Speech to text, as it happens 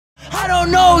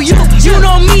don't know you, you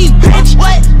know me, bitch.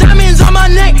 What? Diamonds on my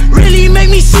neck really make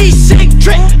me see sick.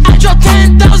 Trick, I drop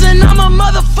 10,000, I'm a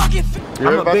motherfucking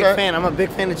I'm a big that? fan. I'm a big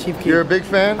fan of Chief Keef. You're a big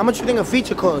fan? How much you think a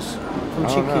feature costs from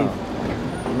Chief Keef?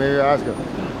 Maybe ask him.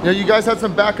 You know, you guys had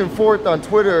some back and forth on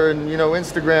Twitter and, you know,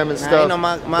 Instagram and stuff. You know,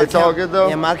 my it's account, all good though?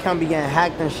 Yeah, my account be getting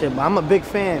hacked and shit, but I'm a big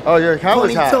fan. Oh, your account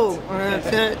was hacked?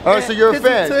 22. Oh, so you're a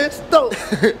fan?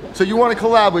 So you want to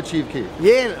collab with Chief Keef?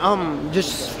 Yeah,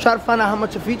 just try to find out how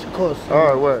much a feature costs.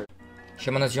 Alright, word.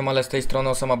 Siemane ziomale, z tej strony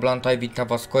Osama Blanta i witam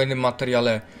was w kolejnym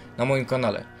materiale na moim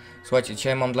kanale. Słuchajcie,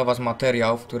 dzisiaj mam dla was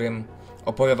materiał, w którym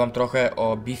opowiem wam trochę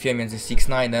o beefie między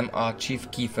 6IX9inem a Chief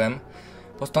Keefem.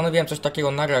 Postanowiłem coś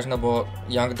takiego nagrać, no bo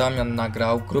Young Damian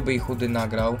nagrał, Gruby i Chudy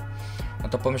nagrał. No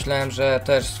to pomyślałem, że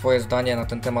też swoje zdanie na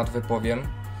ten temat wypowiem.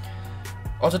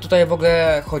 O co tutaj w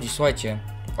ogóle chodzi? Słuchajcie,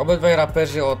 obydwaj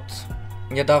raperzy od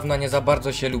niedawna nie za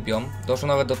bardzo się lubią. Doszło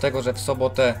nawet do tego, że w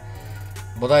sobotę,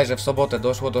 bodajże w sobotę,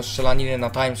 doszło do strzelaniny na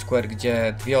Times Square,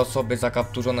 gdzie dwie osoby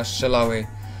zakapturzone strzelały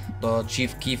do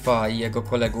Chief Keefa i jego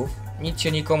kolegów. Nic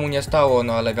się nikomu nie stało,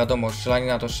 no ale wiadomo,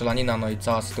 strzelanina to strzelanina, no i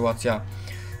cała sytuacja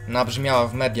nabrzmiała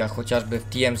w mediach, chociażby w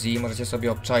TMZ. Możecie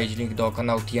sobie obczaić, link do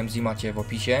kanału TMZ macie w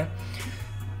opisie.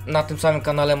 Na tym samym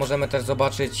kanale możemy też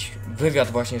zobaczyć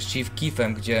wywiad właśnie z Chief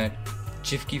Keefem, gdzie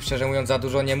Chief Keef, szczerze mówiąc, za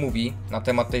dużo nie mówi na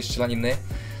temat tej strzelaniny.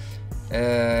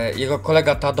 Jego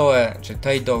kolega Tadoe, czy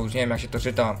Tejdo, już nie wiem jak się to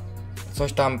czyta,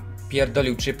 coś tam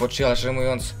pierdolił 3 po 3, ale szczerze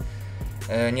mówiąc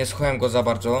nie słuchałem go za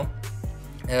bardzo.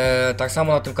 Tak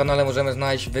samo na tym kanale możemy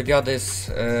znaleźć wywiady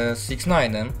z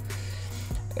 6IX9inem.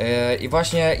 I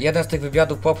właśnie jeden z tych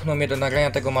wywiadów popchnął mnie do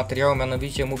nagrania tego materiału,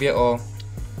 mianowicie mówię o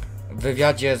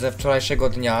wywiadzie ze wczorajszego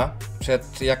dnia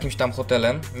przed jakimś tam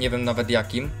hotelem, nie wiem nawet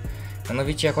jakim.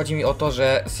 Mianowicie chodzi mi o to,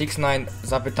 że 6IX9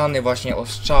 zapytany właśnie o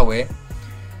strzały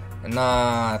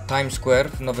na Times Square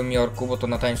w Nowym Jorku, bo to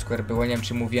na Times Square było, nie wiem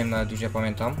czy mówiłem, nawet już nie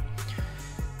pamiętam.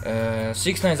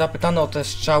 6IX9 zapytany o te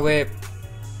strzały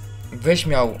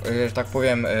wyśmiał, że tak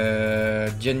powiem,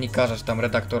 dziennikarza, czy tam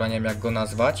redaktora, nie wiem jak go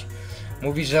nazwać.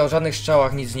 Mówi, że o żadnych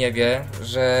strzałach nic nie wie,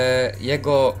 że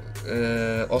jego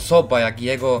osoba, jak i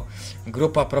jego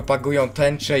grupa propagują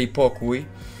tęczę i pokój.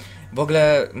 W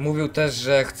ogóle mówił też,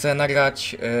 że chce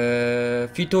nagrać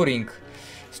featuring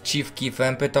z Chief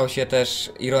Keefem. Pytał się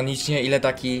też ironicznie, ile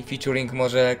taki featuring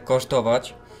może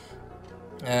kosztować.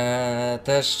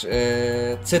 Też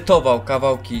cytował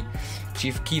kawałki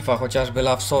Chief Keefa, chociażby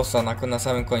Love Sauce'a na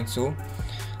samym końcu.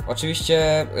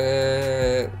 Oczywiście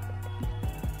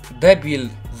debil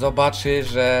zobaczy,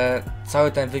 że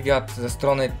cały ten wywiad ze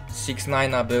strony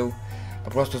 6IX9a był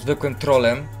po prostu zwykłym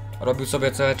trollem. Robił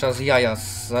sobie cały czas jaja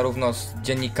zarówno z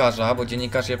dziennikarza, bo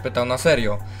dziennikarz się pytał na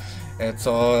serio,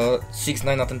 co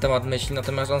 6IX9 na ten temat myśli,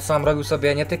 natomiast on sam robił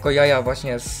sobie nie tylko jaja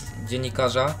właśnie z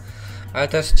dziennikarza, ale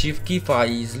też z Chief Keefa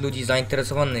i z ludzi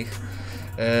zainteresowanych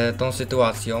tą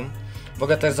sytuacją. W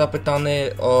ogóle też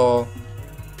zapytany o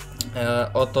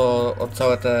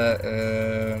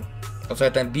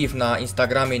cały ten beef na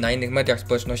Instagramie i na innych mediach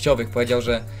społecznościowych. Powiedział,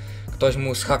 że ktoś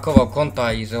mu zhakował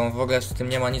konta i że on w ogóle z tym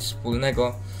nie ma nic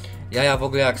wspólnego. Ja w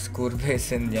ogóle jak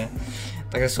skurwysyn, nie?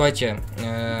 Także słuchajcie,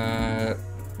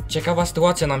 ciekawa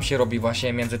sytuacja nam się robi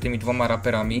właśnie między tymi dwoma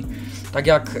raperami. Tak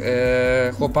jak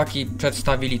chłopaki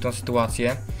przedstawili tą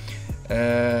sytuację.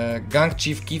 Gang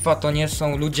Chief Keefa to nie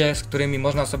są ludzie, z którymi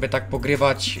można sobie tak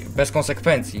pogrywać bez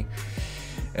konsekwencji.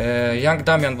 Young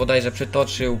Damian bodajże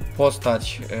przytoczył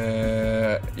postać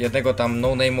jednego tam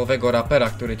no-name'owego rapera,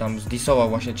 który tam zdisował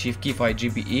właśnie Chief Keefa i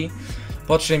GBE,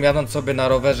 po czym jadąc sobie na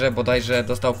rowerze bodajże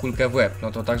dostał kulkę w łeb.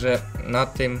 No to także na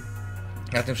tym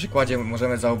przykładzie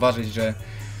możemy zauważyć, że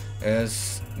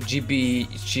z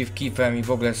GBE, z Chief Keefem i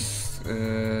w ogóle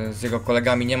z jego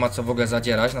kolegami nie ma co w ogóle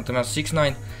zadzierać, natomiast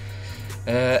 6IX9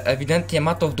 ewidentnie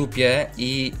ma to w dupie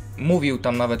i mówił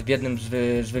tam nawet w jednym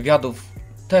z wywiadów,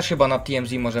 też chyba na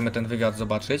TMZ możemy ten wywiad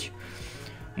zobaczyć.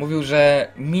 Mówił, że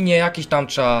minie jakiś tam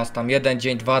czas, tam 1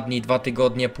 dzień, 2 dni, 2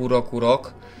 tygodnie, pół roku,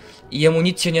 rok i jemu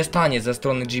nic się nie stanie ze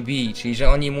strony GBE, czyli że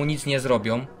oni mu nic nie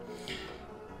zrobią.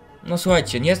 No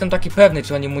słuchajcie, nie jestem taki pewny,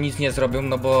 czy oni mu nic nie zrobią,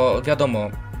 no bo wiadomo,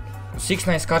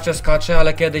 6IX9 skacze,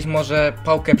 ale kiedyś może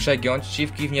pałkę przegiąć,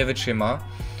 Chief Keef nie wytrzyma.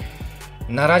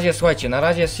 Na razie, słuchajcie, na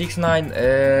razie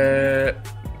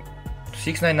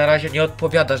 6IX9 na razie nie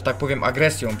odpowiada, że tak powiem,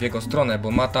 agresją w jego stronę,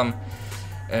 bo ma tam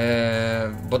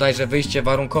bodajże wyjście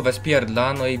warunkowe z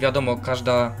pierdla, no i wiadomo,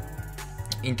 każda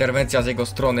interwencja z jego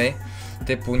strony,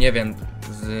 typu, nie wiem,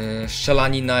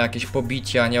 strzelanina, jakieś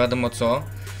pobicia, nie wiadomo co,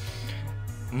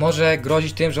 może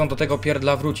grozić tym, że on do tego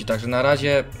pierdla wróci. Także na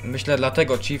razie myślę,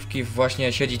 dlatego Chief Keef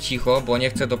właśnie siedzi cicho, bo nie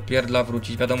chce do pierdla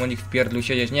wrócić. Wiadomo, nikt w pierdlu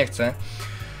siedzieć nie chce.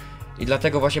 I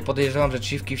dlatego właśnie podejrzewam, że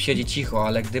Chief Keef siedzi cicho,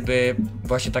 ale gdyby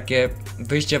właśnie takie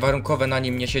wyjście warunkowe na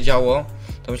nim nie siedziało,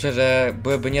 to myślę, że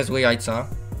byłyby niezłe jajca.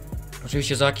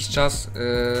 Oczywiście za jakiś czas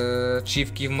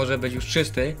Chief Keef może być już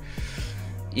czysty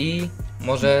i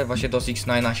może właśnie do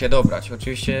 6IX9INE się dobrać.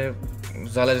 Oczywiście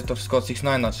zależy to wszystko od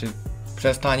 6IX9INE, czy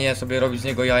przestanie sobie robić z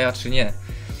niego jaja, czy nie.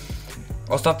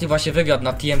 Ostatni właśnie wywiad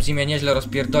na TMZ mnie nieźle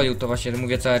rozpierdolił, to właśnie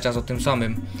mówię cały czas o tym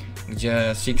samym, gdzie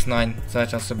 6IX9INE cały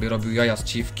czas sobie robił jaja z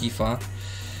Chief Keefa.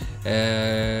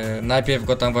 Najpierw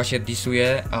go tam właśnie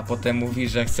disuje, a potem mówi,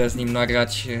 że chce z nim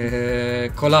nagrać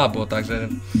kolabo, także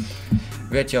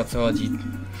wiecie o co chodzi.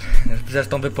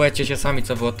 Zresztą wypowiedzcie się sami,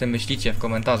 co wy o tym myślicie w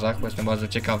komentarzach, bo jestem bardzo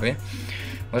ciekawy.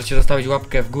 Możecie zostawić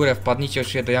łapkę w górę, wpadnijcie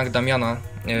oczywiście do Young Damiana,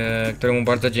 któremu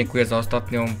bardzo dziękuję za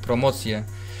ostatnią promocję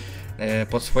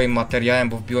pod swoim materiałem,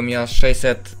 bo wbiło mi aż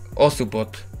 600 osób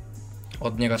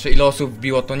od niego. Czy ile osób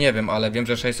wbiło, to nie wiem, ale wiem,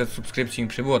 że 600 subskrypcji mi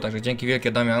przybyło, także dzięki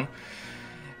wielkie, Damian,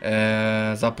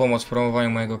 za pomoc w promowaniu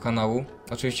mojego kanału.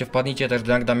 Oczywiście wpadnijcie też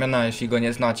do Young Damiana, jeśli go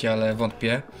nie znacie, ale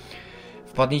wątpię.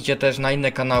 Wpadnijcie też na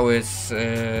inne kanały z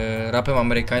rapem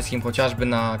amerykańskim, chociażby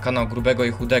na kanał Grubego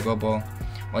i Chudego, bo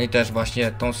oni też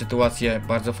właśnie tą sytuację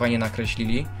bardzo fajnie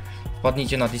nakreślili.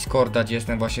 Wpadnijcie na Discorda, gdzie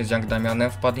jestem właśnie z Young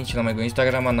Damianem. Wpadnijcie na mojego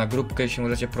Instagrama, na grupkę, jeśli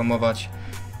możecie promować.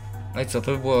 No i co,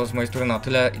 to by było z mojej strony na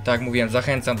tyle. I tak jak mówiłem,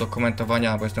 zachęcam do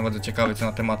komentowania, bo jestem bardzo ciekawy, co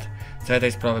na temat całej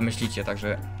tej sprawy myślicie.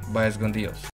 Także, bye, con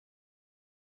Dios.